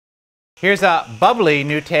Here's a bubbly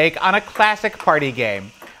new take on a classic party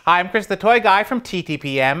game. Hi, I'm Chris the Toy Guy from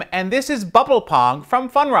TTPM, and this is Bubble Pong from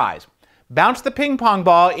Funrise. Bounce the ping pong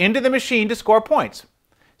ball into the machine to score points.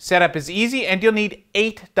 Setup is easy, and you'll need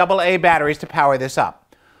 8 AA batteries to power this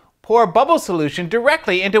up. Pour bubble solution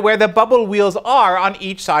directly into where the bubble wheels are on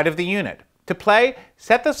each side of the unit. To play,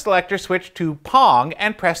 set the selector switch to Pong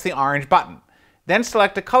and press the orange button. Then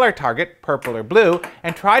select a color target, purple or blue,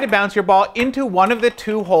 and try to bounce your ball into one of the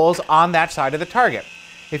 2 holes on that side of the target.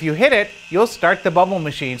 If you hit it, you'll start the bubble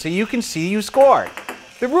machine so you can see you scored.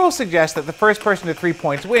 The rules suggest that the first person to 3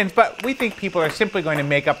 points wins, but we think people are simply going to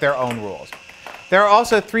make up their own rules. There are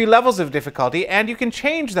also 3 levels of difficulty, and you can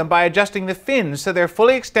change them by adjusting the fins so they're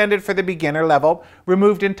fully extended for the beginner level,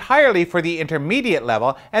 removed entirely for the intermediate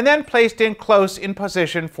level, and then placed in close in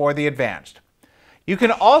position for the advanced. You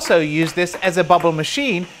can also use this as a bubble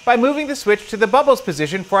machine by moving the switch to the bubbles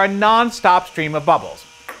position for a non-stop stream of bubbles.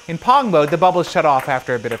 In Pong mode, the bubbles shut off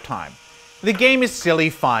after a bit of time. The game is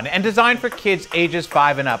silly fun and designed for kids ages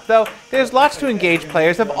 5 and up, though there's lots to engage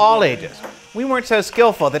players of all ages. We weren't so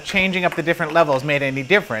skillful that changing up the different levels made any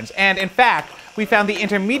difference, and in fact, we found the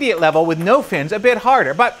intermediate level with no fins a bit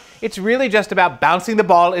harder, but it's really just about bouncing the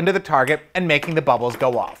ball into the target and making the bubbles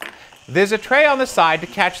go off. There's a tray on the side to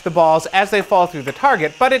catch the balls as they fall through the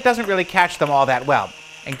target, but it doesn't really catch them all that well.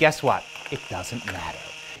 And guess what? It doesn't matter.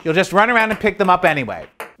 You'll just run around and pick them up anyway.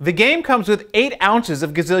 The game comes with 8 ounces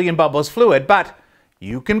of Gazillion Bubbles fluid, but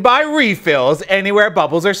you can buy refills anywhere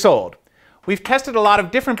bubbles are sold. We've tested a lot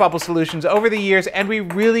of different bubble solutions over the years, and we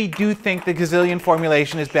really do think the Gazillion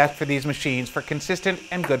formulation is best for these machines for consistent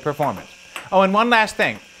and good performance. Oh, and one last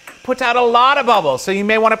thing. Puts out a lot of bubbles, so you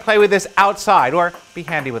may want to play with this outside or be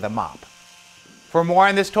handy with a mop. For more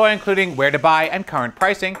on this toy, including where to buy and current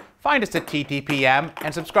pricing, find us at TTPM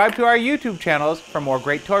and subscribe to our YouTube channels for more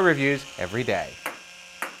great toy reviews every day.